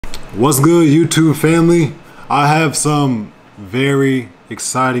What's good, YouTube family? I have some very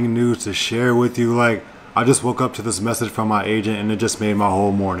exciting news to share with you. I just woke up to this message from my agent and it just made my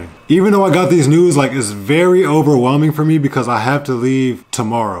whole morning. Even though I got these news, it's very overwhelming for me because I have to leave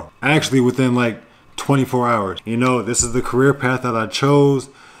tomorrow. Actually, within 24 hours. You know, this is the career path that I chose,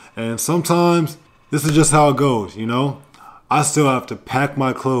 and sometimes this is just how it goes, you know? I still have to pack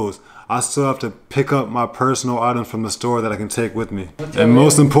my clothes. I still have to pick up my personal items from the store that I can take with me. And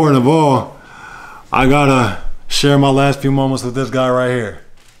most important of all, I gotta share my last few moments with this guy right here.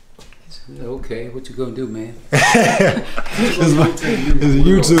 Okay, what you gonna do, man? It's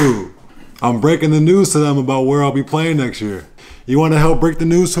YouTube. I'm breaking the news to them about where I'll be playing next year. You wanna help break the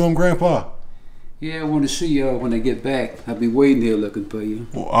news to them, Grandpa? Yeah, I want to see y'all when I get back. I'll be waiting here looking for you.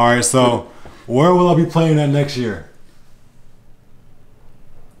 Well, all right, so where will I be playing at next year?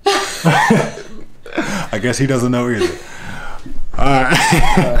 I guess he doesn't know either. All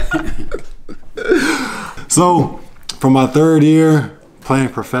right. So, for my third year playing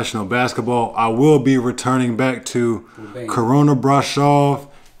professional basketball, I will be returning back to Corona Brașov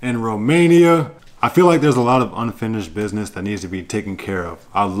in Romania. I feel like there's a lot of unfinished business that needs to be taken care of.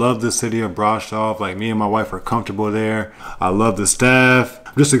 I love the city of Brașov. Me and my wife are comfortable there. I love the staff.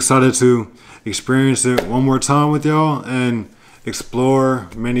 I'm just excited to experience it one more time with y'all and explore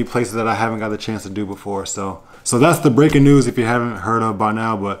many places that I haven't got the chance to do before. So that's the breaking news if you haven't heard of by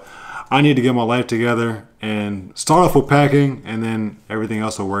now, but I need to get my life together and start off with packing, and then everything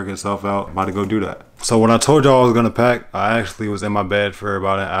else will work itself out. I'm about to go do that. So when I told y'all I was gonna pack, I actually was in my bed for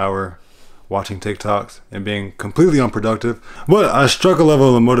about an hour watching TikToks and being completely unproductive. But I struck a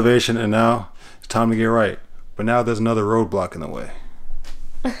level of motivation and now it's time to get right. But now there's another roadblock in the way.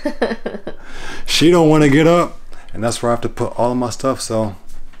 She don't wanna get up, and that's where I have to put all of my stuff. So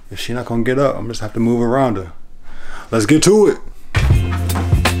if she's not gonna get up, I'm just have to move around her. Let's get to it.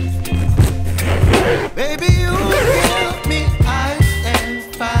 Baby, you give me ice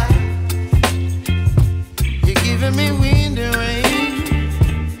and fire. You're giving me wind and rain.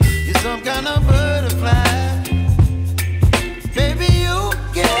 You're some kind of butterfly. Baby, you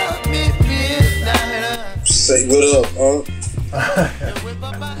give me midnight. Say what up, huh?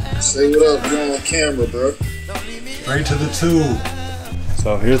 Say what up, you're on camera, bro. Straight to the tube.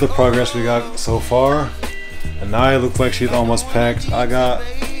 So here's the progress we got so far. And now it looks like she's almost packed. I got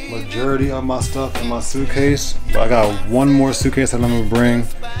majority of my stuff in my suitcase, but I got one more suitcase that I'm gonna bring,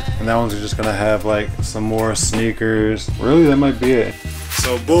 and that one's just gonna have some more sneakers. Really, that might be it.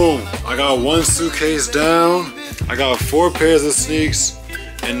 So boom, I got one suitcase down. I got 4 pairs of sneaks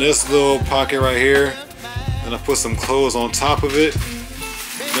in this little pocket right here. Then I put some clothes on top of it.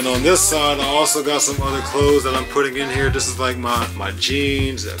 Then on this side, I also got some other clothes that I'm putting in here. This is my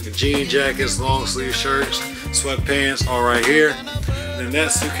jeans, jean jackets, long sleeve shirts, sweatpants, all right here. And in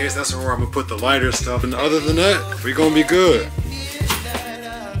that suitcase, that's where I'm gonna put the lighter stuff. And other than that, we're gonna be good.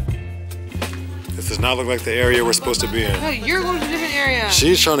 This does not look like the area we're supposed to be in. No, you're going to a different area.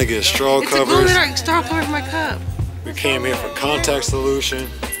 She's trying to get straw it's covers. It's a straw cover for my cup. We came here for contact solution.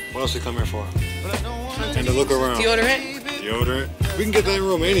 What else we come here for? And to look around. Deodorant. Deodorant. We can get that in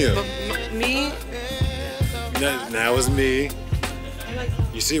Romania. But me? That was me.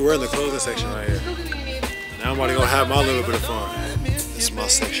 You see, we're in the clothing section right here. Now I'm about to go have my little bit of fun. This is my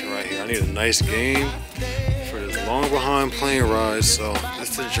section right here. I need a nice game for this long behind plane ride. So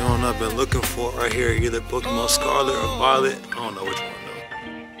that's the joint I've been looking for right here. Either Pokemon Scarlet or Violet. I don't know which one though.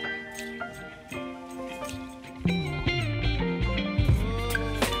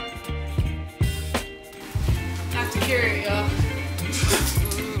 Have to carry it, y'all.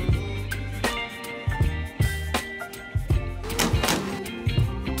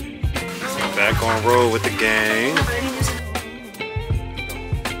 Back on road with the gang.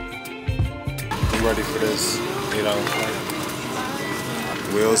 I'm ready for this,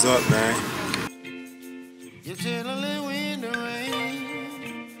 wheels up, man. You're channeling wind and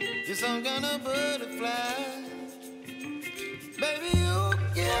rain. You're some kind of butterfly. Baby, you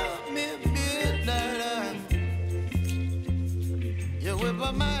give me midnight. You whip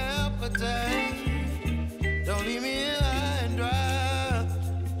up my appetite. Don't leave me here high and dry.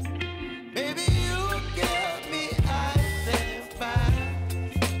 Baby, you give me ice and fire.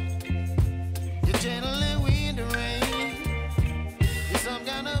 You're channeling wind and rain. You're some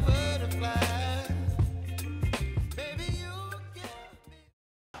kind of butterfly. Baby, you give me.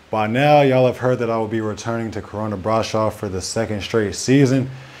 By now, y'all have heard that I will be returning to Corona Brașov for the second straight season.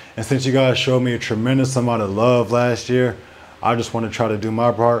 And since you guys showed me a tremendous amount of love last year, I just want to try to do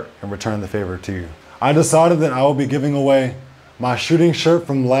my part and return the favor to you. I decided that I will be giving away my shooting shirt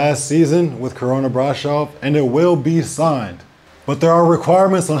from last season with Corona Brașov, and it will be signed. But there are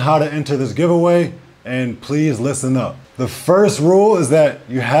requirements on how to enter this giveaway, and please listen up. The first rule is that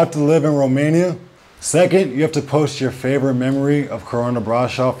you have to live in Romania. Second, you have to post your favorite memory of Corona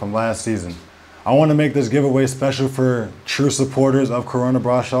Brașov from last season. I want to make this giveaway special for true supporters of Corona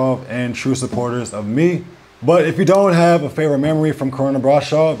Brașov and true supporters of me. But if you don't have a favorite memory from Corona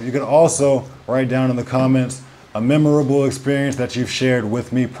Brașov, you can also write down in the comments a memorable experience that you've shared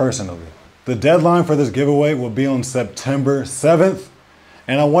with me personally. The deadline for this giveaway will be on September 7th,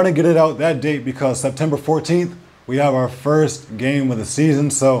 and I want to get it out that date because September 14th, we have our first game of the season,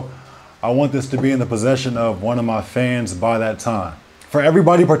 so I want this to be in the possession of one of my fans by that time. For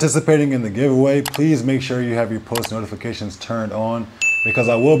everybody participating in the giveaway, please make sure you have your post notifications turned on because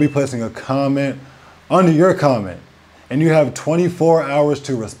I will be placing a comment under your comment and you have 24 hours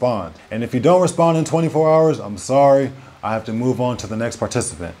to respond. And if you don't respond in 24 hours, I'm sorry, I have to move on to the next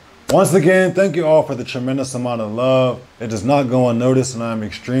participant. Once again, thank you all for the tremendous amount of love. It does not go unnoticed and I'm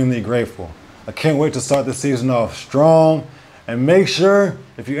extremely grateful. I can't wait to start the season off strong. And make sure,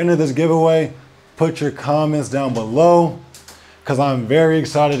 if you enter this giveaway, put your comments down below because I'm very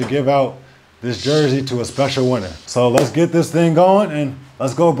excited to give out this jersey to a special winner. So let's get this thing going and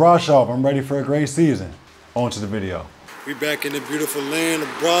let's go Brașov. I'm ready for a great season. On to the video. We back in the beautiful land of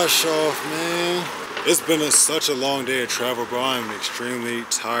Brașov, man. It's been such a long day of travel, bro. I'm extremely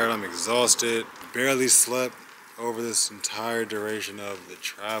tired. I'm exhausted. Barely slept over this entire duration of the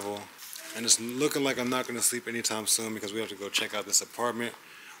travel. And it's looking like I'm not going to sleep anytime soon because we have to go check out this apartment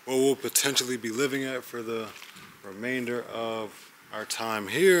where we'll potentially be living at for the remainder of our time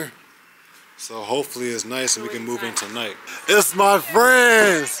here. So hopefully it's nice and we can move in tonight. It's my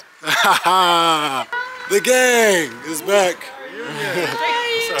friends! The gang is back.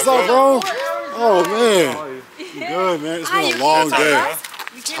 What's up, bro? Oh, man. Good, man. It's been a long day.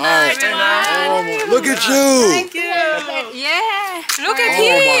 Tired. Oh, look at you. Thank you. Yeah. Look at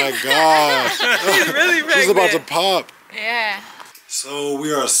him. Oh my gosh. He's really big. She's about to pop. Yeah. So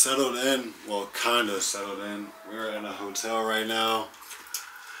we are settled in. Well, kind of settled in. We're in a hotel right now.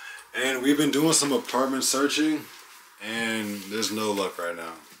 And we've been doing some apartment searching. And there's no luck right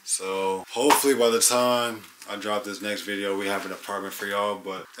now. So hopefully by the time I drop this next video, we have an apartment for y'all.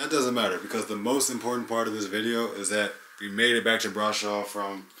 But that doesn't matter because the most important part of this video is that we made it back to Brașov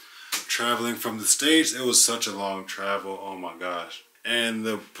from traveling from the States. It was such a long travel. Oh my gosh. And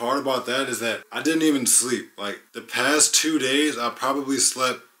the part about that is that I didn't even sleep. Like the past 2 days, I probably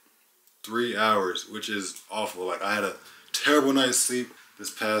slept 3 hours, which is awful. Like I had a terrible night's sleep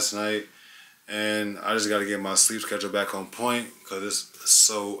this past night. And I just got to get my sleep schedule back on point because it's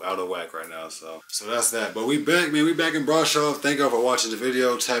so out of whack right now. So that's that. But we back, man. We back in Brașov. Thank y'all for watching the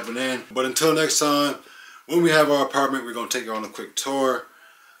video, tapping in. But until next time, when we have our apartment, we're going to take you on a quick tour.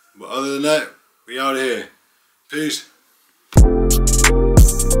 But other than that, we out of here. Peace.